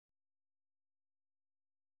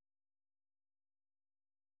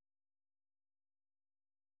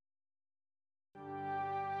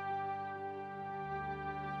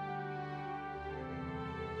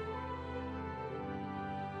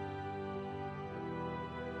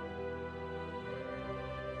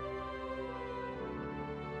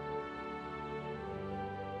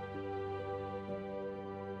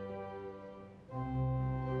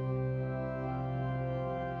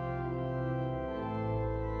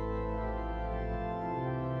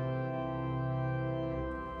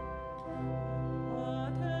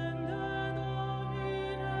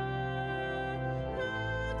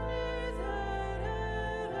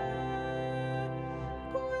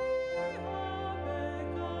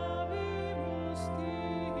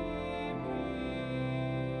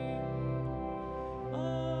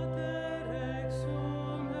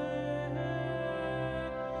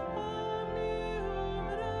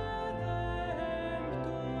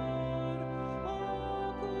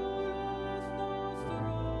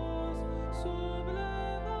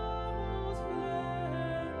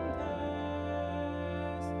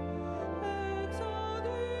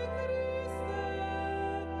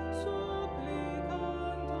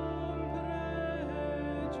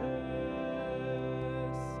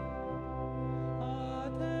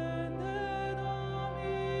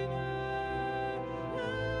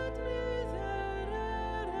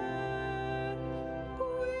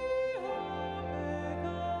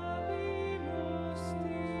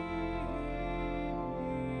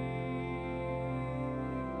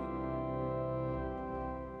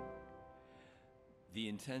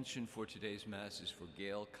intention for today's Mass is for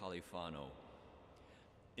Gail Califano.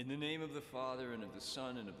 In the name of the Father, and of the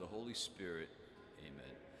Son, and of the Holy Spirit,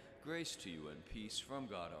 amen. Grace to you and peace from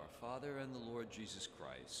God our Father and the Lord Jesus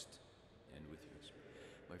Christ, and with you.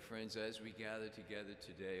 My friends, as we gather together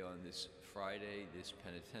today on this Friday, this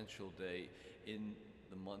penitential day in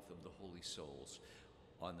the month of the Holy Souls,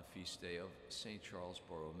 on the feast day of St. Charles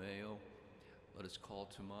Borromeo, let us call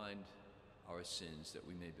to mind our sins that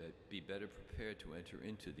we may be better prepared to enter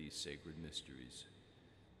into these sacred mysteries.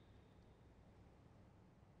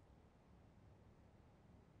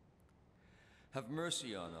 Have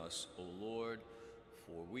mercy on us, O Lord,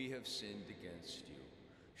 for we have sinned against you.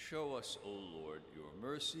 Show us, O Lord, your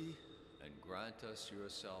mercy, and grant us your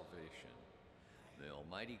salvation. May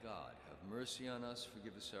Almighty God have mercy on us,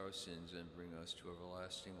 forgive us our sins, and bring us to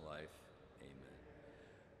everlasting life.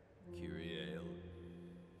 Amen. Kyrie eleison.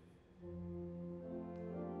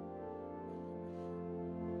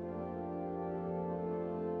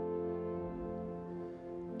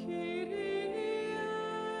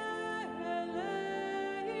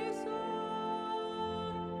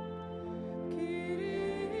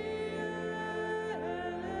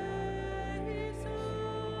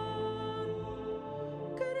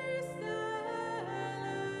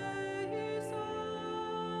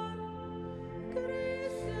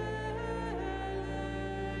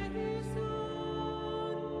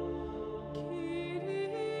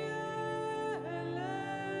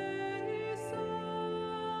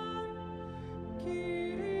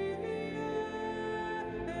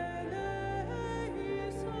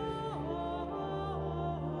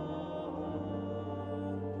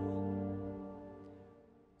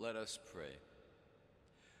 Let us pray.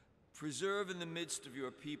 Preserve in the midst of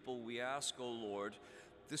your people, we ask, O Lord,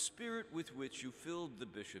 the spirit with which you filled the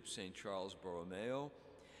Bishop St. Charles Borromeo,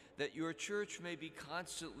 that your church may be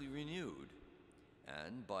constantly renewed,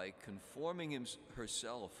 and by conforming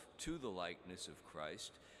herself to the likeness of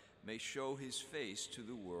Christ, may show his face to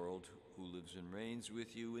the world, who lives and reigns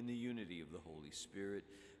with you in the unity of the Holy Spirit,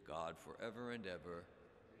 God forever and ever.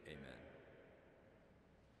 Amen.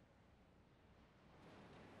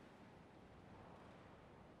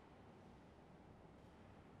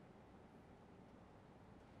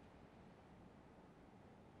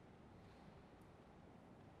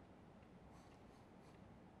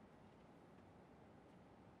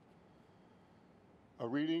 A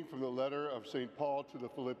reading from the letter of St. Paul to the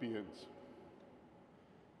Philippians.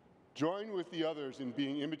 Join with the others in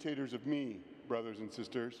being imitators of me, brothers and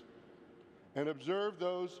sisters, and observe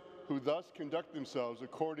those who thus conduct themselves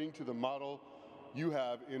according to the model you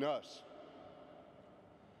have in us.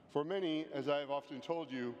 For many, as I have often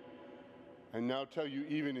told you, and now tell you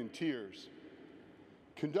even in tears,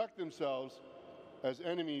 conduct themselves as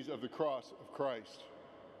enemies of the cross of Christ.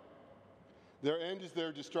 Their end is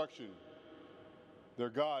their destruction. Their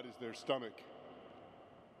God is their stomach.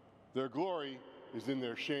 Their glory is in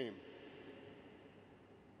their shame.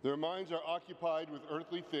 Their minds are occupied with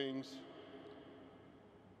earthly things,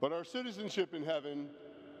 but our citizenship in heaven,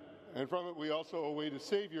 and from it we also await a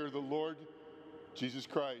Savior, the Lord Jesus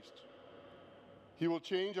Christ. He will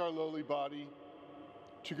change our lowly body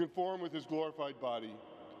to conform with his glorified body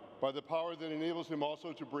by the power that enables him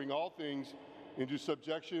also to bring all things into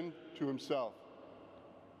subjection to himself.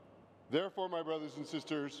 Therefore, my brothers and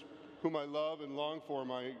sisters, whom I love and long for,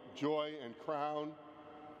 my joy and crown,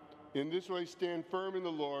 in this way stand firm in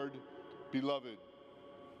the Lord, beloved.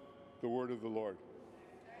 The word of the Lord.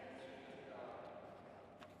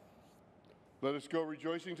 Let us go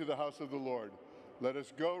rejoicing to the house of the Lord. Let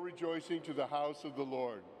us go rejoicing to the house of the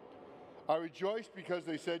Lord. I rejoiced because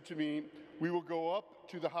they said to me, we will go up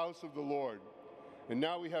to the house of the Lord. And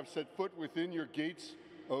now we have set foot within your gates,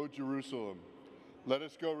 O Jerusalem. Let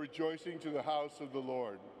us go rejoicing to the house of the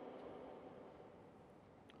Lord.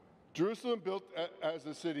 Jerusalem built as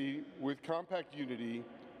a city with compact unity.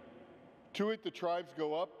 To it the tribes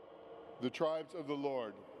go up, the tribes of the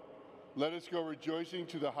Lord. Let us go rejoicing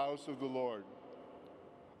to the house of the Lord.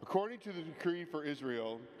 According to the decree for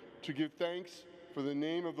Israel, to give thanks for the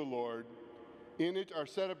name of the Lord, in it are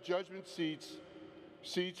set up judgment seats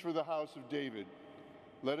for the house of David.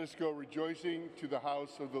 Let us go rejoicing to the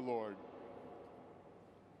house of the Lord.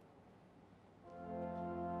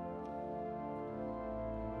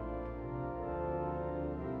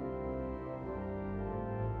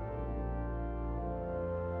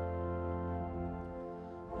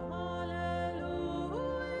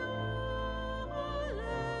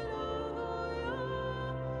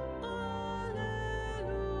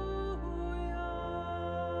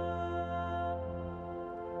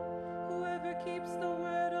 Keeps the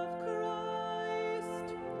word of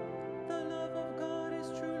Christ, the love of God is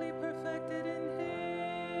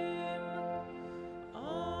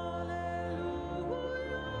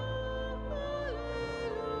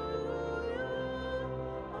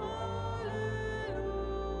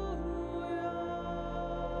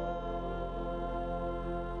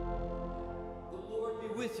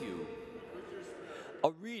with you.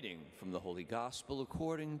 A reading from the Holy Gospel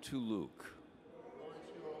according to Luke.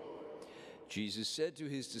 Jesus said to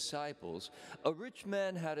his disciples, "A rich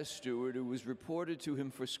man had a steward who was reported to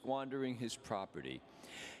him for squandering his property.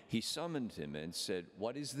 He summoned him and said,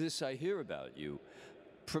 'What is this I hear about you?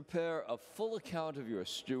 Prepare a full account of your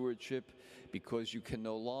stewardship, because you can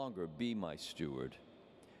no longer be my steward.'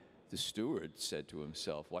 The steward said to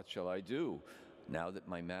himself, 'What shall I do? Now that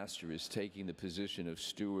my master is taking the position of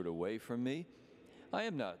steward away from me, I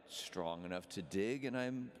am not strong enough to dig, and I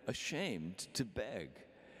am ashamed to beg.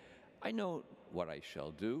 I know what I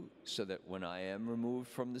shall do, so that when I am removed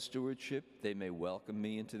from the stewardship, they may welcome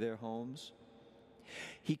me into their homes.'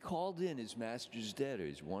 He called in his master's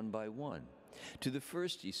debtors one by one. To the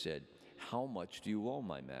first he said, 'How much do you owe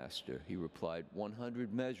my master?' He replied,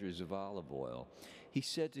 100 measures of olive oil.' He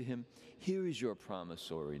said to him, 'Here is your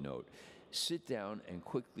promissory note. Sit down and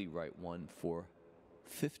quickly write one for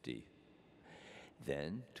 50.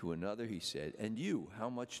 Then to another he said, 'And you, how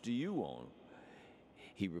much do you owe?'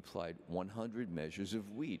 He replied, 100 measures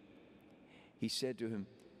of wheat. He said to him,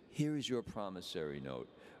 'Here is your promissory note.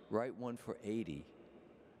 Write one for 80.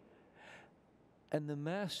 And the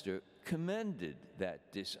master commended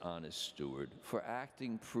that dishonest steward for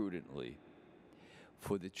acting prudently.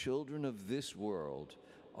 For the children of this world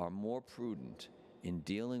are more prudent in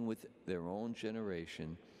dealing with their own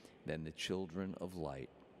generation than the children of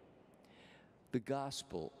light.'" The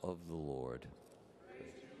Gospel of the Lord.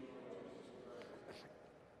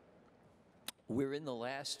 We're in the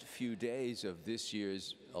last few days of this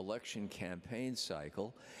year's election campaign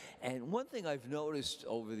cycle, and one thing I've noticed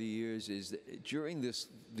over the years is that during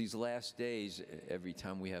these last days, every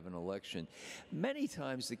time we have an election, many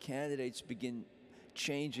times the candidates begin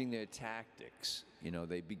changing their tactics. You know,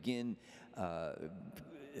 they begin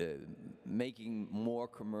making more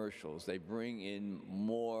commercials. They bring in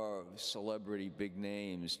more celebrity big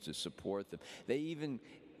names to support them. They even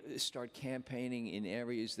start campaigning in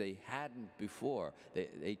areas they hadn't before.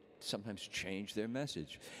 They sometimes change their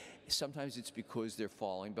message. Sometimes it's because they're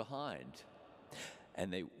falling behind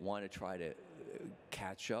and they want to try to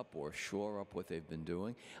catch up or shore up what they've been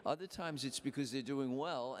doing. Other times it's because they're doing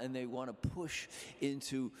well and they want to push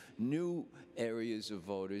into new areas of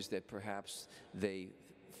voters that perhaps they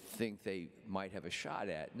think they might have a shot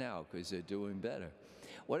at now because they're doing better.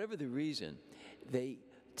 Whatever the reason, they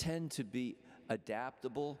tend to be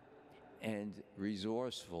adaptable and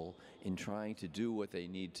resourceful in trying to do what they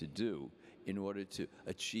need to do in order to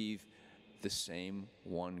achieve the same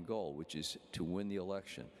one goal, which is to win the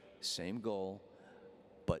election. Same goal,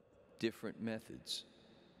 but different methods.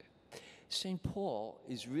 St. Paul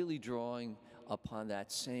is really drawing upon that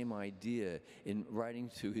same idea in writing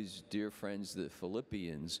to his dear friends, the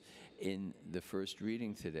Philippians, in the first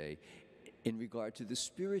reading today, in regard to the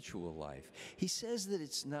spiritual life. He says that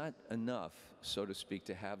it's not enough, so to speak,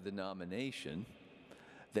 to have the nomination,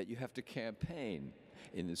 that you have to campaign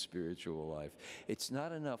in the spiritual life. It's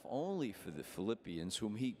not enough only for the Philippians,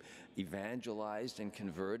 whom he evangelized and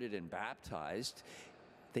converted and baptized.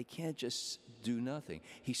 They can't just do nothing.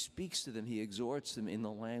 He speaks to them, he exhorts them in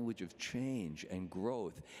the language of change and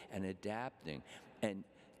growth and adapting and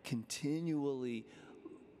continually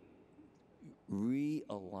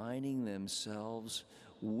realigning themselves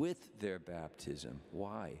with their baptism.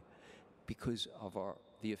 Why? Because of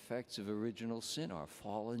the effects of original sin. Our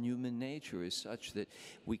fallen human nature is such that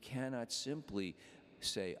we cannot simply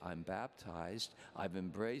say, I'm baptized, I've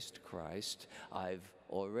embraced Christ, I've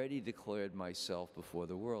already declared myself before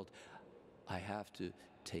the world. I have to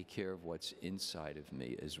take care of what's inside of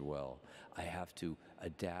me as well. I have to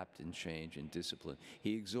adapt and change and discipline.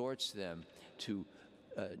 He exhorts them to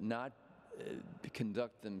not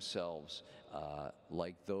conduct themselves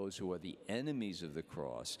like those who are the enemies of the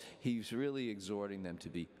cross. He's really exhorting them to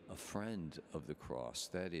be a friend of the cross.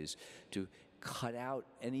 That is, to cut out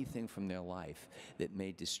anything from their life that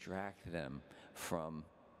may distract them from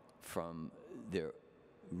their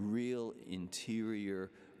real interior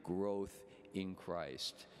growth in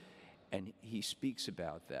Christ. And he speaks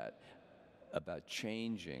about that, about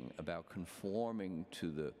changing, about conforming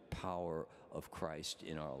to the power of Christ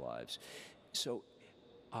in our lives. So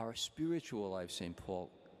our spiritual life, St.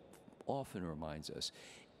 Paul often reminds us,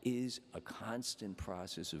 is a constant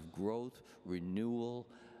process of growth, renewal,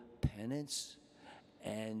 penance,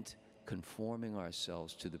 and conforming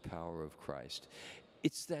ourselves to the power of Christ.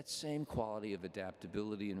 It's that same quality of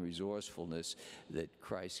adaptability and resourcefulness that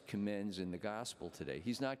Christ commends in the gospel today.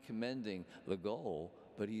 He's not commending the goal,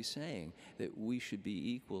 but he's saying that we should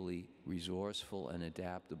be equally resourceful and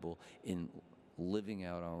adaptable in living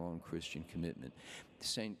out our own Christian commitment.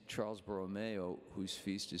 St. Charles Borromeo, whose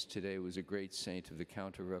feast is today, was a great saint of the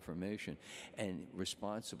Counter-Reformation and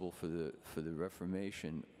responsible for the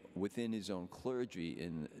Reformation within his own clergy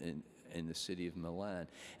in the city of Milan.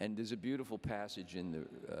 And there's a beautiful passage in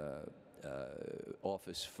the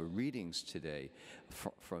office for readings today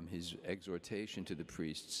from his exhortation to the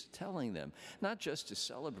priests, telling them not just to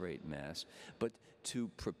celebrate Mass, but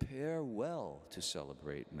to prepare well to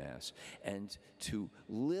celebrate Mass and to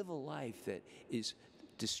live a life that is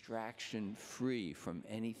distraction-free from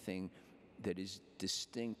anything that is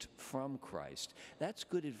distinct from Christ. That's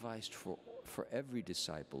good advice for every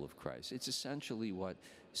disciple of Christ. It's essentially what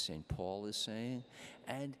St. Paul is saying,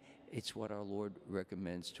 and it's what our Lord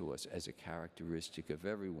recommends to us as a characteristic of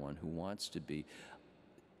everyone who wants to be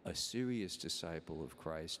a serious disciple of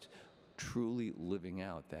Christ, truly living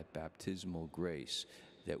out that baptismal grace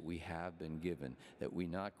that we have been given, that we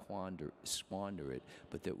not squander it,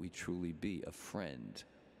 but that we truly be a friend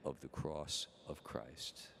of the cross of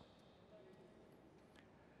Christ.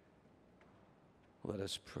 Let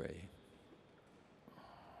us pray.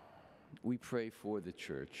 We pray for the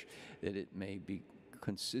Church that it may be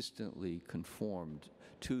consistently conformed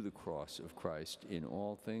to the cross of Christ in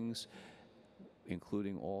all things,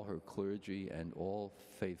 including all her clergy and all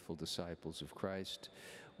faithful disciples of Christ.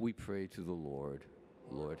 We pray to the Lord.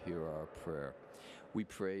 Lord, hear our prayer. We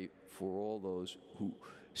pray for all those who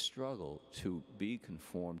struggle to be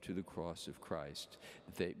conformed to the cross of Christ,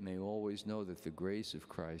 that they may always know that the grace of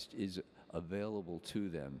Christ is available to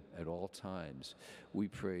them at all times. We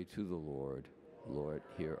pray to the Lord. Lord,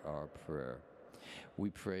 hear our prayer. We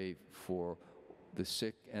pray for the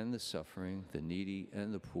sick and the suffering, the needy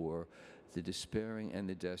and the poor, the despairing and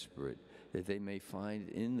the desperate, that they may find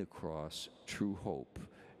in the cross true hope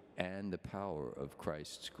and the power of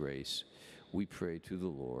Christ's grace. We pray to the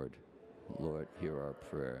Lord. Lord, hear our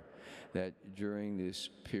prayer. That during this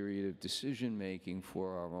period of decision-making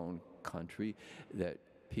for our own country, that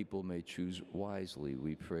people may choose wisely.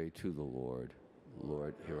 We pray to the Lord.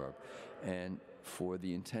 Lord, hear our prayer. And for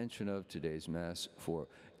the intention of today's Mass, for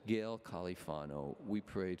Gail Califano, we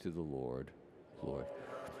pray to the Lord.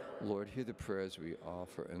 Lord, hear the prayers we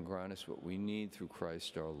offer and grant us what we need through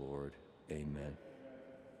Christ our Lord. Amen.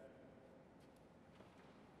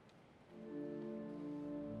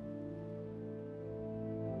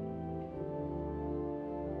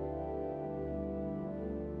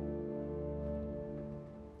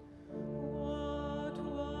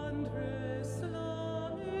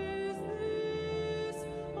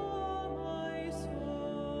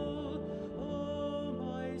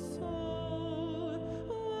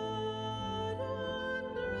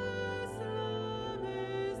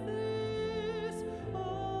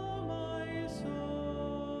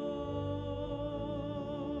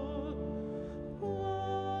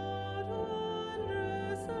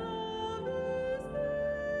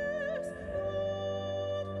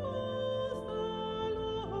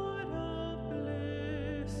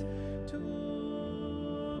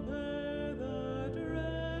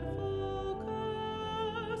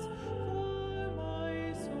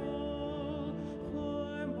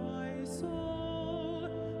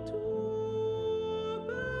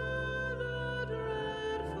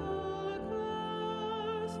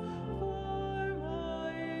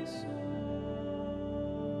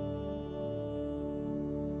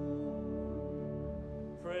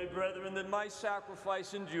 Pray, brethren, that my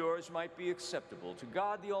sacrifice and yours might be acceptable to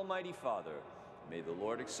God the Almighty Father. May the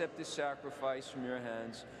Lord accept this sacrifice from your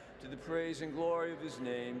hands to the praise and glory of his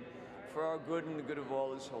name, for our good and the good of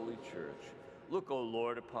all his holy church. Look, O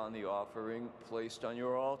Lord, upon the offering placed on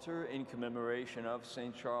your altar in commemoration of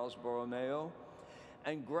St. Charles Borromeo,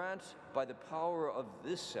 and grant by the power of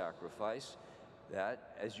this sacrifice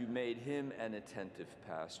that, as you made him an attentive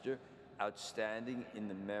pastor, outstanding in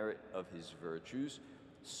the merit of his virtues,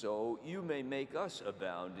 so you may make us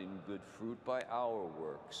abound in good fruit by our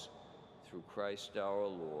works, through Christ our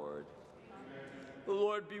Lord. Amen. The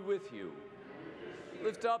Lord be with you.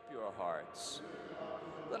 Lift up your hearts.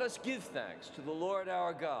 Let us give thanks to the Lord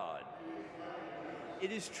our God.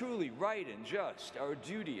 It is truly right and just, our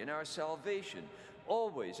duty and our salvation,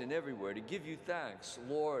 always and everywhere to give you thanks,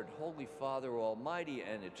 Lord, Holy Father, Almighty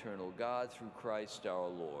and eternal God, through Christ our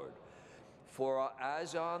Lord. For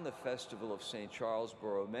as on the festival of St. Charles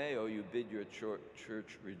Borromeo you bid your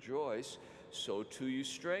church rejoice, so too you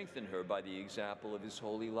strengthen her by the example of his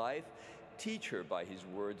holy life, teach her by his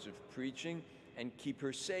words of preaching, and keep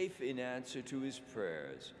her safe in answer to his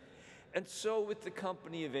prayers. And so with the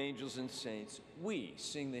company of angels and saints, we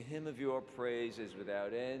sing the hymn of your praise as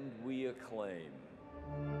without end we acclaim.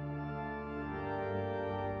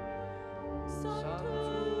 So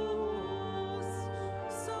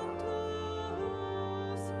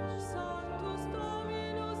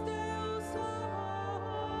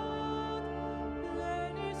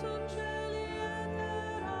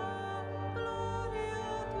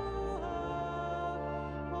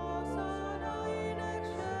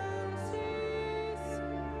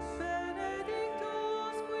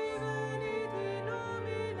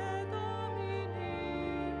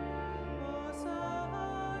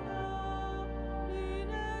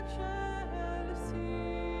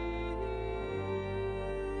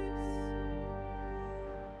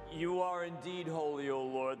You are indeed holy, O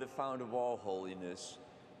Lord, the fount of all holiness.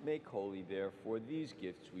 Make holy, therefore, these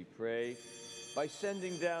gifts, we pray, by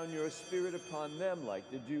sending down your Spirit upon them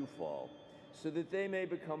like the dewfall, so that they may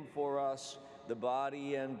become for us the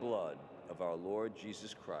body and blood of our Lord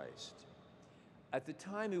Jesus Christ. At the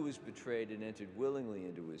time he was betrayed and entered willingly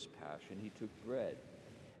into his passion, he took bread,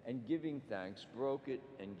 and giving thanks, broke it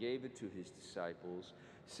and gave it to his disciples,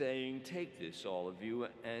 saying, "Take this, all of you,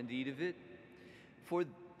 and eat of it, for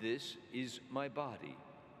this is my body,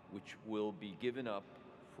 which will be given up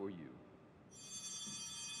for you."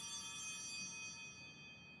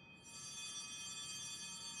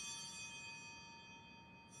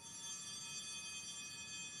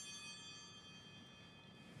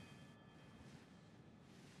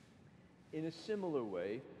 In a similar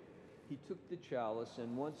way, he took the chalice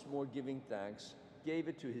and once more giving thanks, gave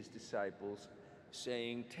it to his disciples,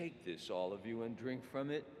 saying, "Take this, all of you, and drink from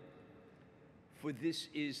it. For this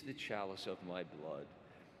is the chalice of my blood,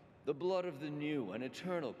 the blood of the new and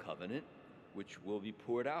eternal covenant, which will be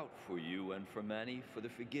poured out for you and for many for the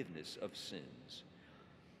forgiveness of sins.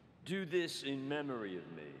 Do this in memory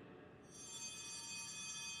of me."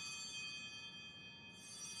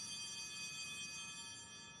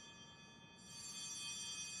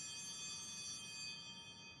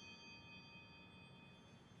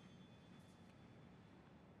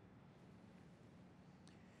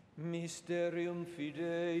 Mysterium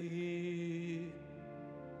Fidei.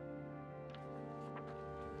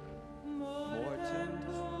 Mortem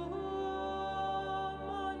tuum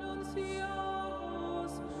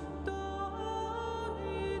annunciamus,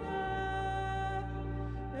 Domine,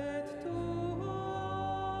 et tuum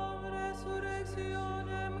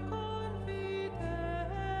resurrectionem confidemur,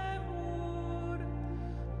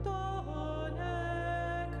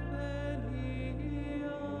 donec venias.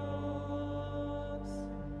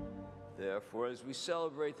 Therefore, as we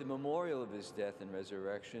celebrate the memorial of his death and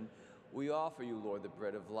resurrection, we offer you, Lord, the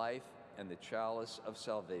bread of life and the chalice of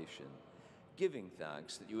salvation, giving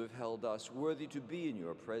thanks that you have held us worthy to be in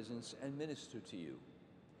your presence and minister to you.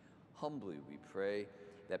 Humbly we pray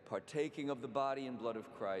that, partaking of the body and blood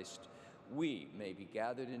of Christ, we may be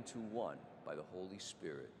gathered into one by the Holy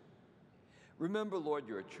Spirit. Remember, Lord,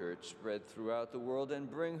 your church spread throughout the world and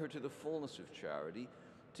bring her to the fullness of charity,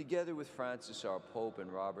 together with Francis our Pope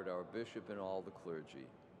and Robert our Bishop and all the clergy.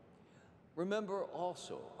 Remember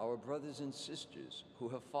also our brothers and sisters who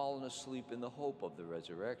have fallen asleep in the hope of the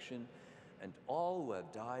resurrection, and all who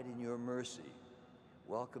have died in your mercy.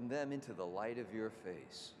 Welcome them into the light of your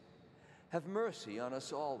face. Have mercy on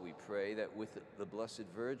us all, we pray, that with the Blessed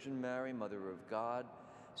Virgin Mary, Mother of God,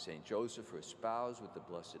 Saint Joseph, her spouse, with the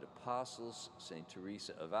blessed apostles, Saint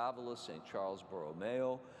Teresa of Avila, Saint Charles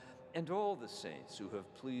Borromeo, and all the saints who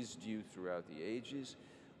have pleased you throughout the ages,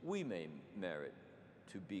 we may merit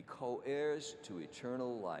to be co-heirs to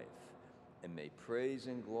eternal life, and may praise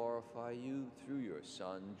and glorify you through your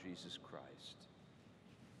Son, Jesus Christ.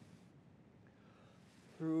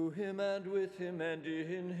 Through him and with him and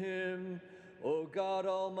in him, O God,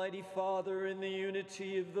 Almighty Father, in the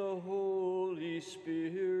unity of the Holy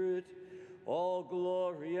Spirit, all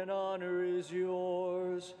glory and honor is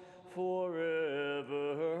yours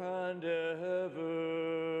forever and ever.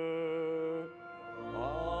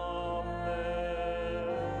 Amen.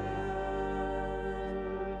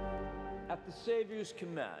 At the Savior's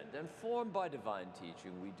command, and formed by divine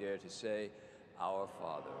teaching, we dare to say, Our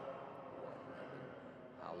Father, who art in heaven,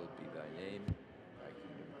 hallowed be thy name. Thy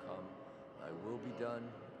kingdom come, thy will be done,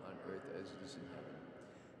 on earth as it is in heaven.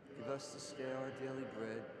 Give us this day our daily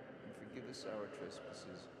bread, and forgive us our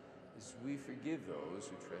trespasses, as we forgive those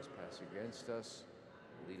who trespass against us.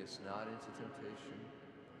 Lead us not into temptation.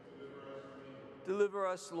 Deliver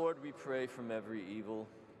us, Lord, we pray, from every evil.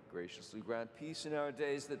 Graciously grant peace in our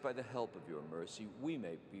days, that by the help of your mercy we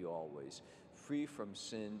may be always free from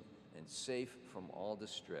sin and safe from all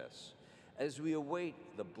distress, as we await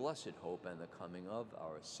the blessed hope and the coming of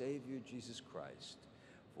our Savior Jesus Christ.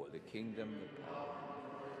 For the kingdom, the power.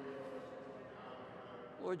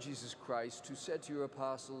 Lord Jesus Christ, who said to your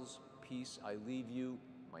apostles, "Peace I leave you,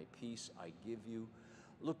 My peace I give you.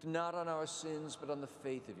 Look not on our sins, but on the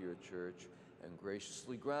faith of your church, and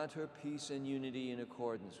graciously grant her peace and unity in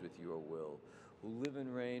accordance with your will, who live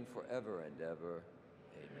and reign forever and ever.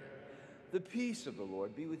 Amen. The peace of the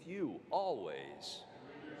Lord be with you always.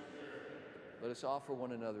 Let us offer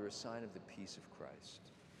one another a sign of the peace of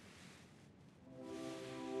Christ.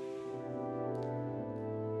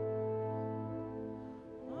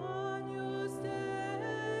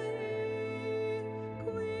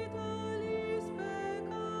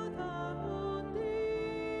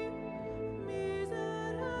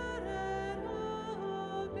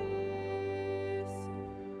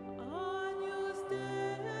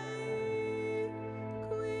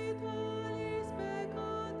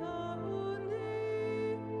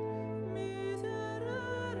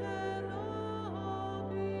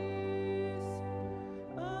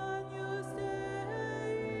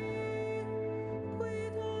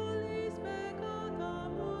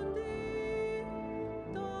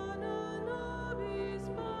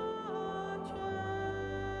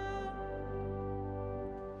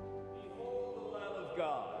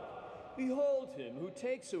 God. Behold him who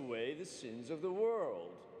takes away the sins of the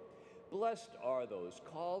world. Blessed are those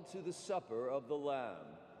called to the supper of the Lamb.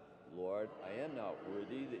 Lord, I am not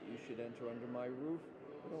worthy that you should enter under my roof,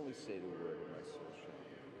 but only say the word, and my soul shall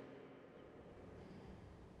live.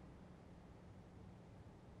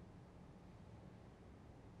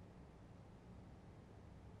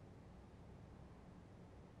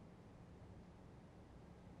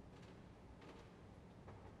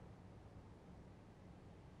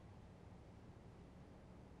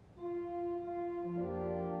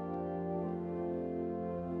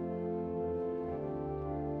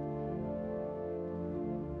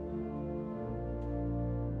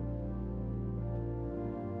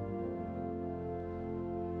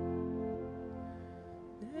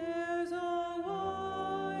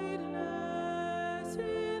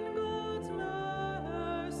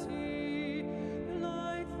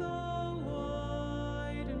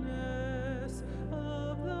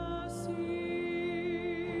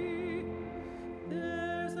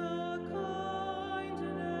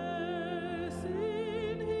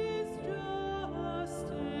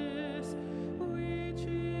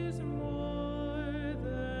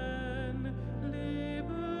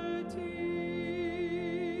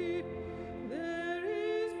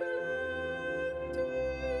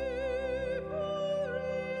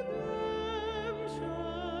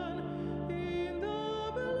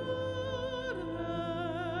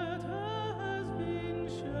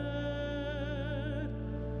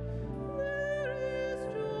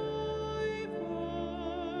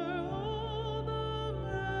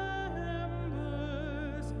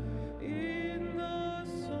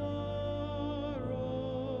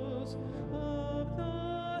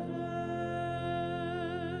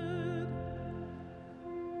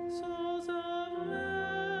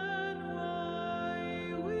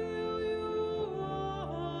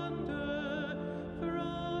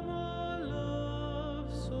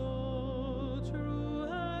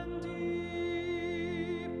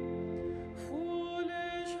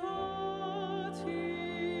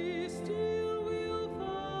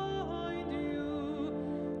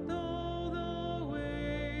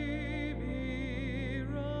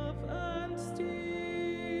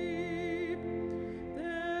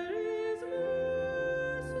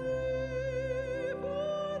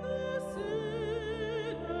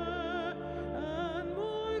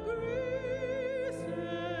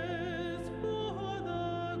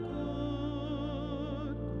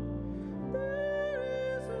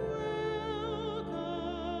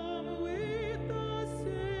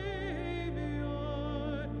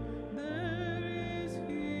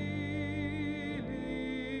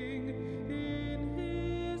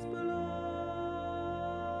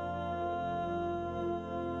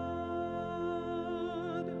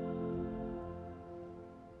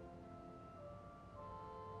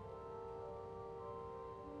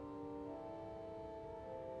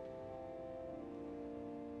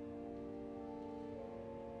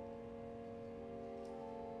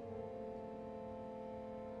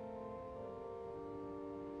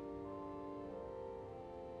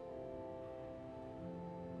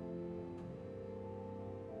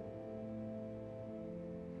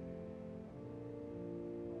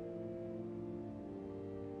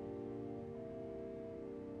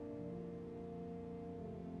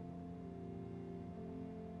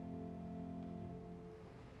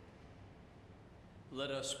 Let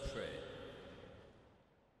us pray.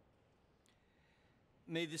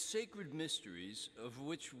 May the sacred mysteries of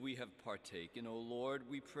which we have partaken, O Lord,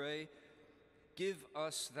 we pray, Give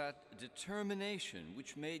us that determination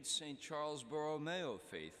which made St. Charles Borromeo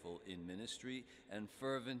faithful in ministry and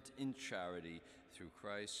fervent in charity, through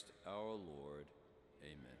Christ our Lord.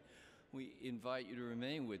 Amen. We invite you to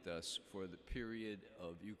remain with us for the period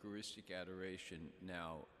of Eucharistic adoration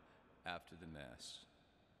now after the Mass.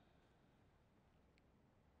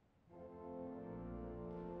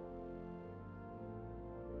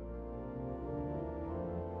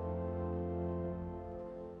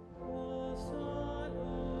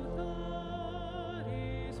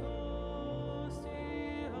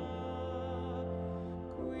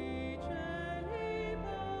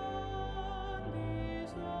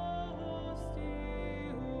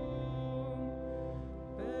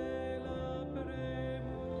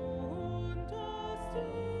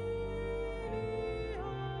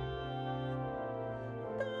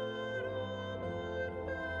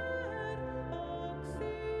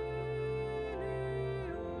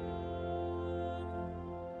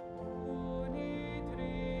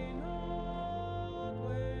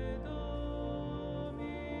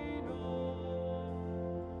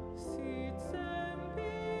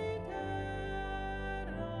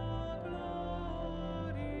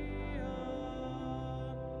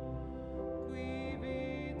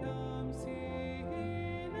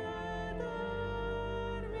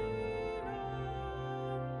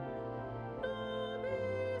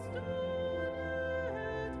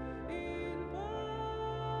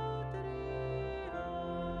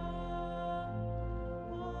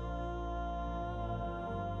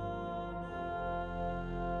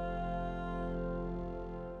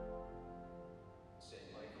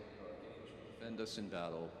 Defend us in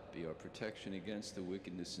battle, be our protection against the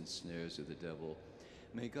wickedness and snares of the devil.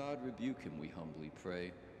 May God rebuke him, we humbly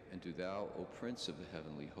pray. And do thou, O Prince of the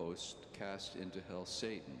heavenly host, cast into hell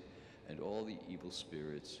Satan and all the evil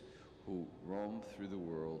spirits who roam through the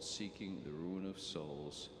world seeking the ruin of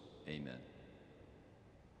souls. Amen.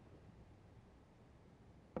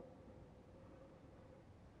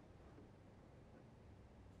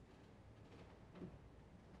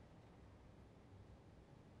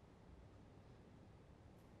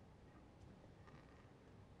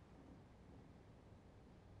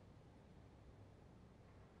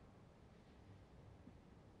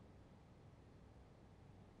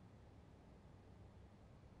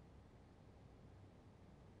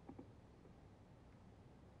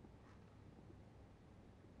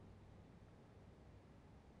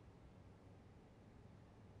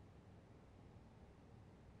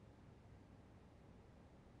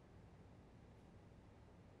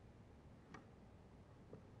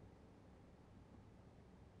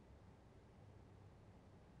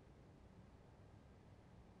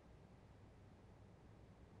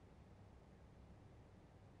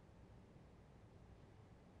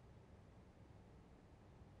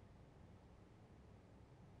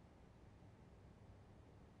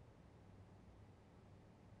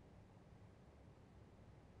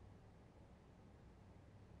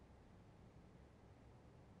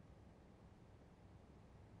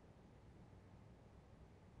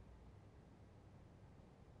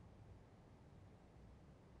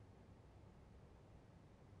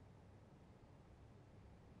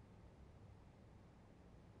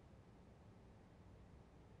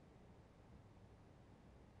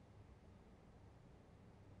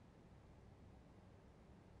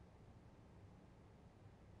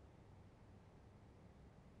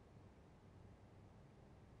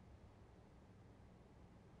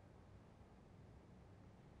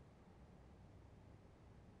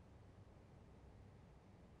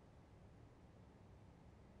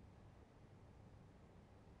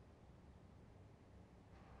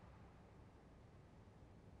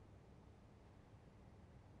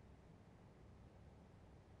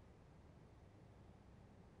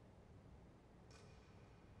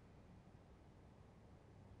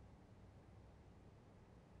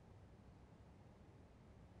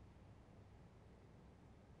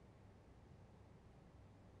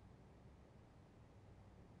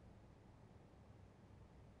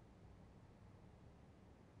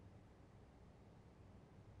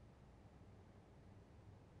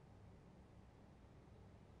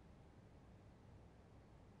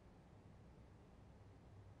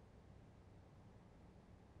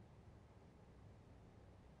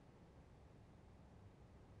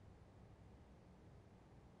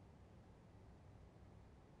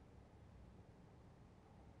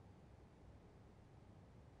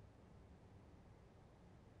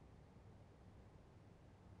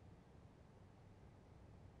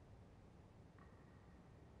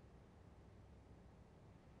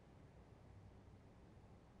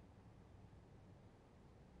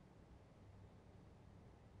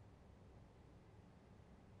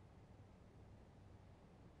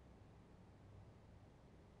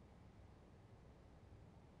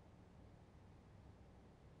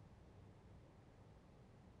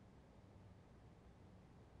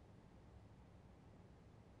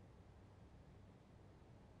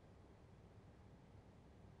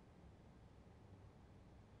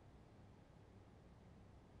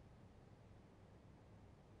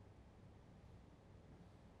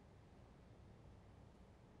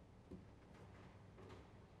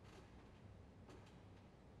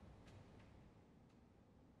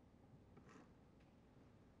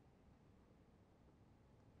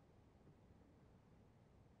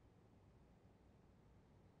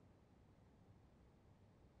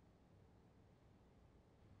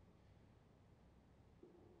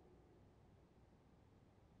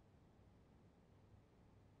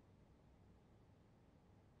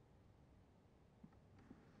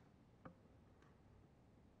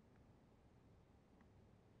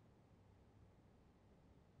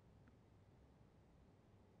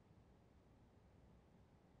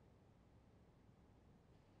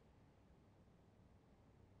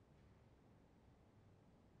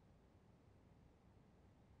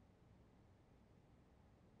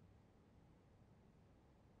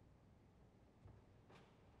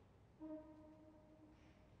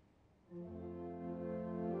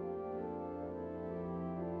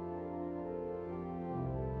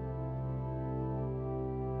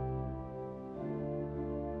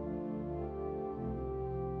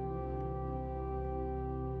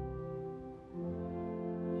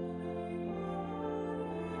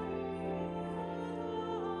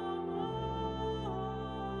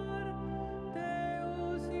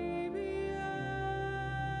 Deus ibi est,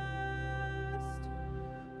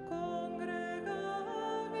 congregationem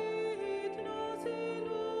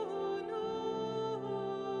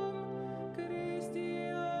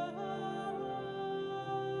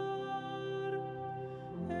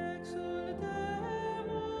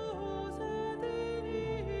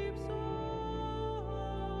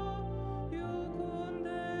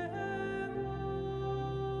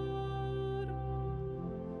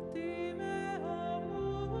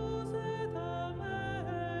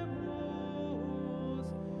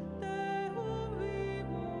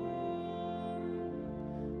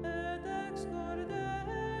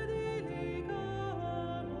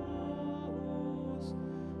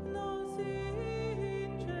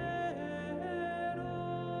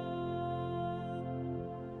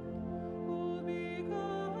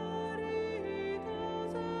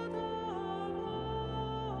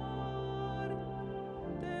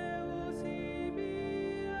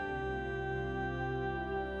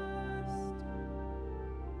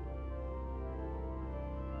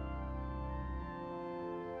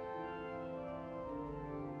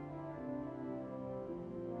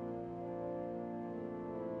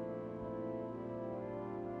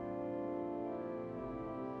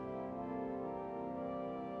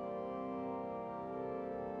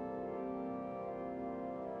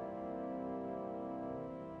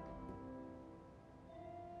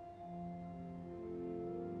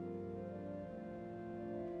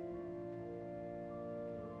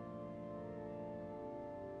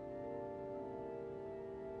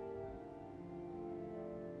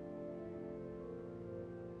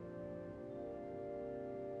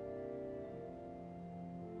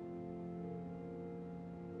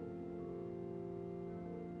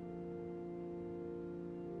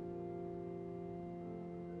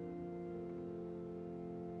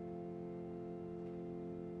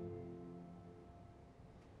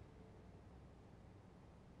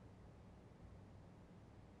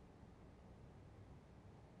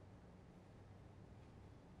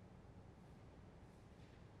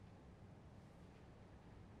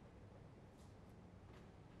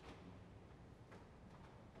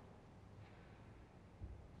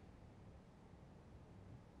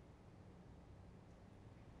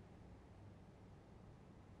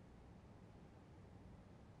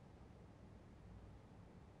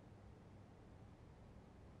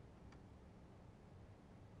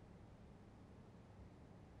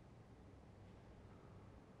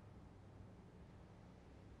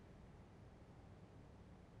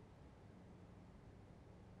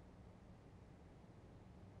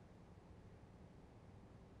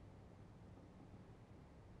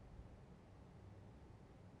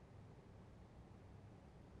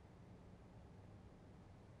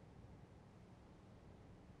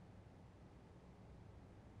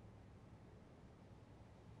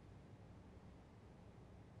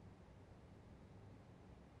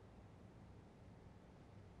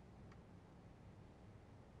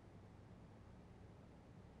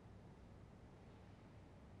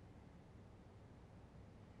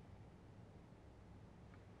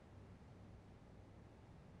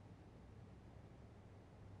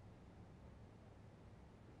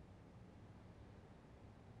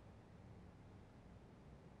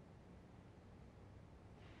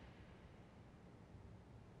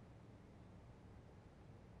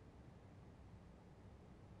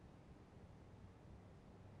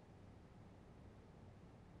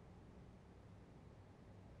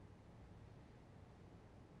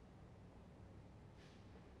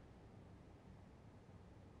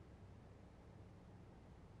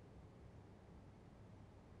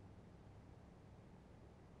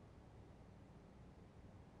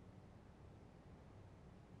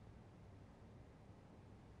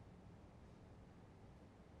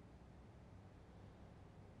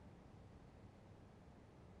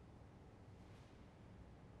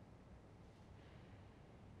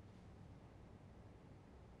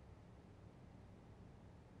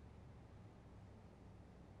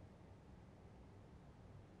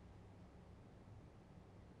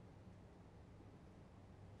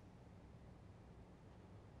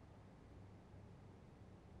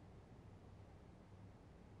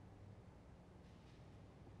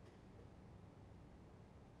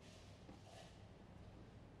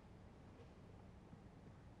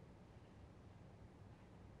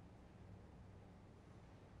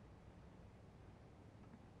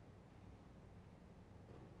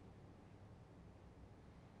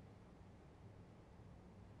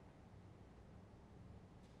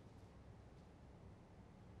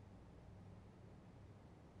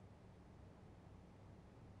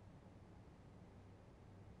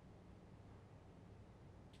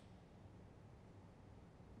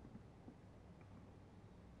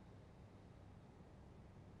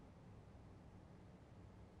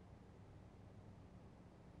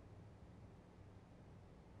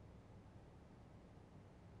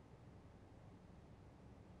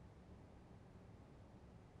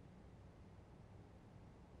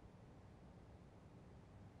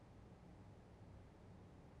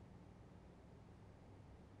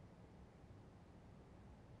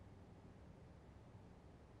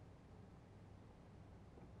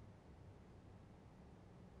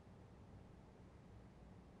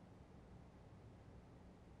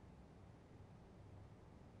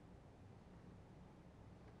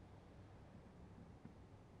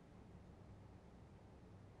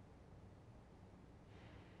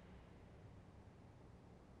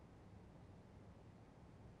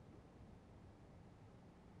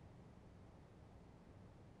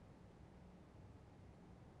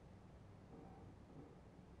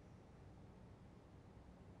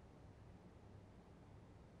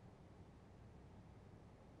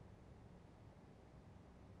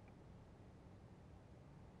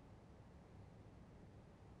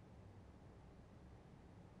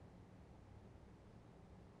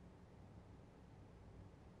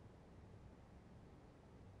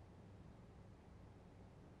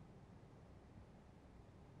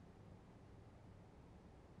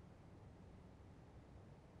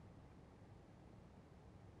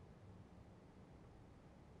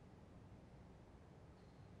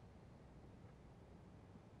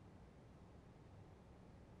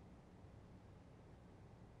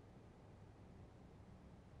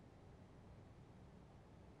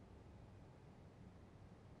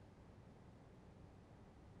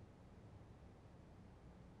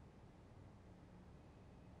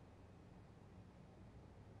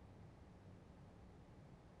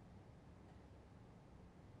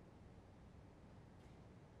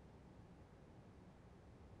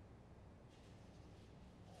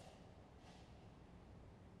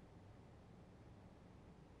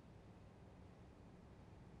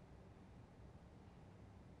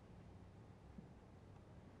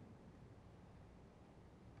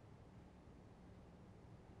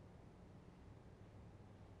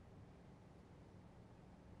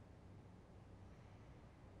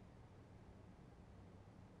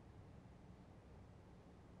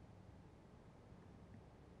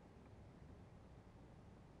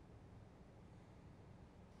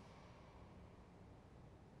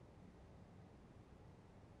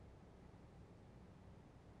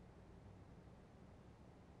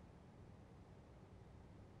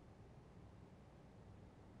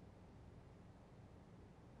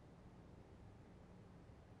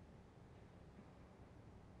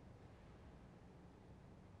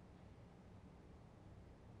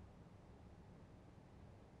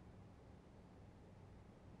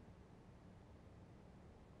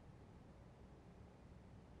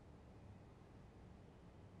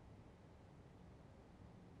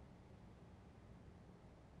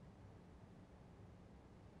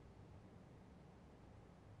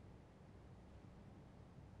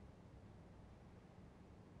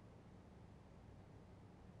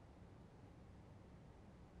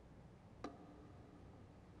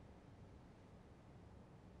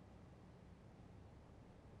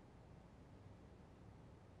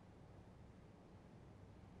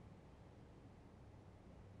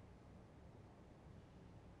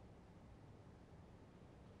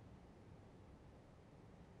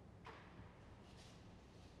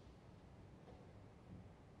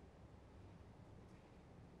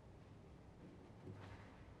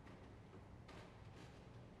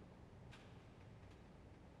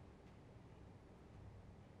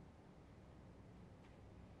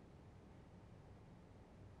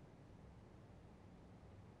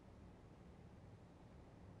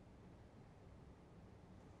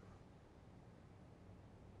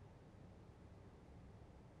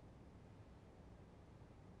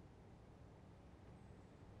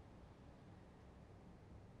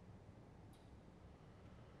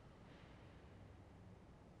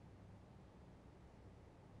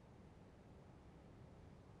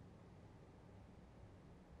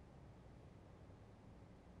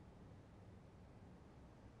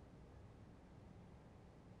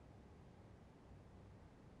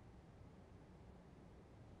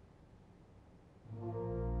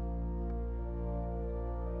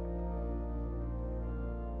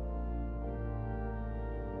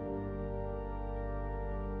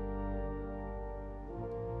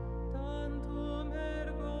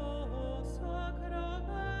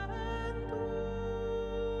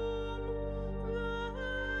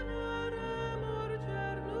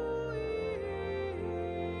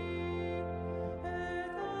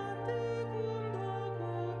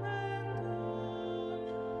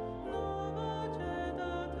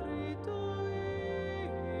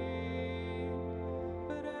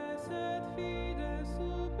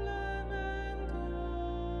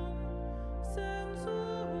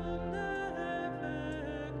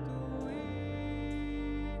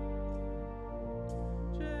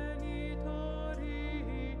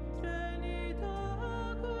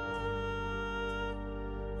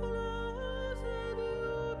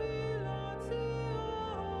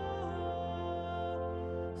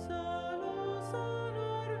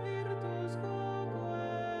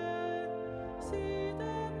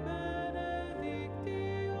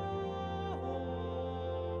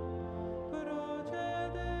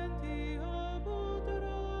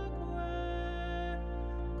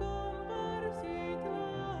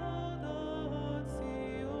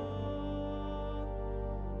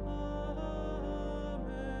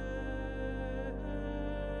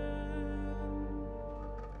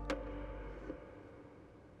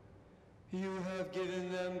have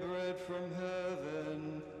given them bread from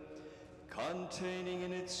heaven, containing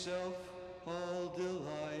in itself all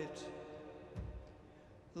delight.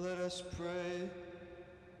 Let us pray.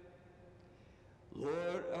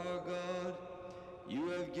 Lord our God, you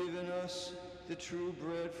have given us the true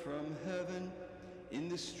bread from heaven in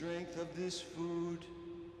the strength of this food.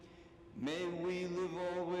 May we live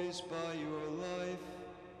always by your life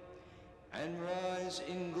and rise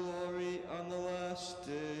in glory on the last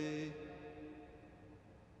day.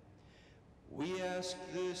 We ask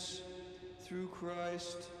this through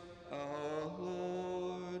Christ our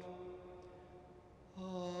Lord.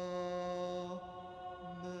 Amen.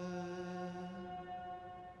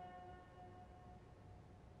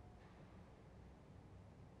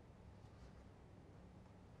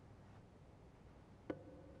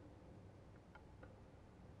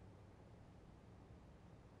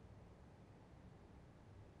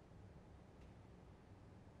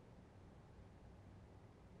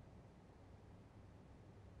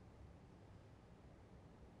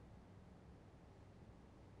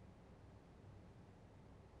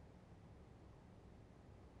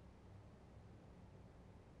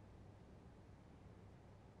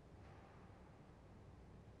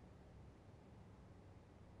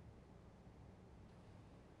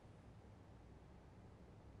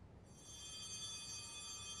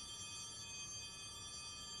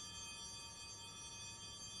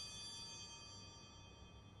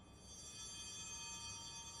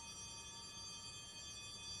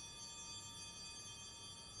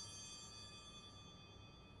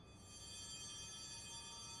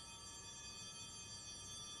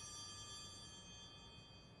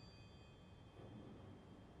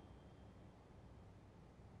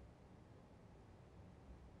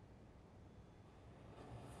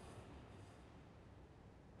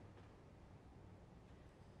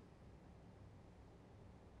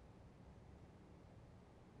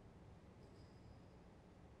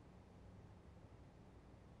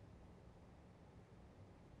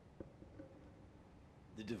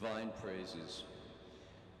 The divine praises.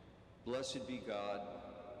 Blessed be God,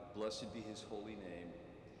 blessed be his holy name,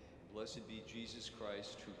 blessed be Jesus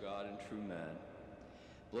Christ, true God and true man.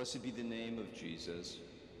 Blessed be the name of Jesus,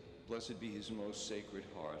 blessed be his most sacred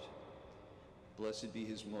heart, blessed be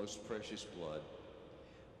his most precious blood.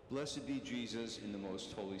 Blessed be Jesus in the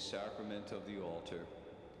most holy sacrament of the altar.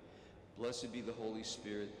 Blessed be the Holy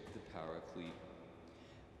Spirit, the Paraclete.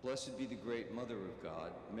 Blessed be the great Mother of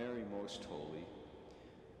God, Mary most holy.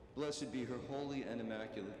 Blessed be her holy and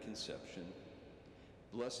immaculate conception.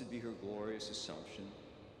 Blessed be her glorious assumption.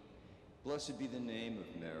 Blessed be the name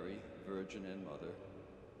of Mary, Virgin and Mother.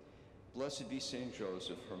 Blessed be Saint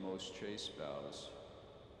Joseph, her most chaste spouse.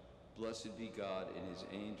 Blessed be God in his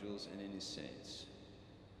angels and in his saints.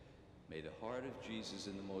 May the heart of Jesus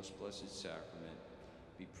in the most blessed sacrament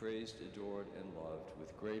be praised, adored, and loved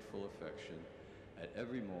with grateful affection at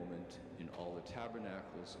every moment in all the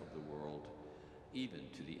tabernacles of the world, even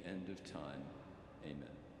to the end of time.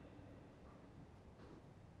 Amen.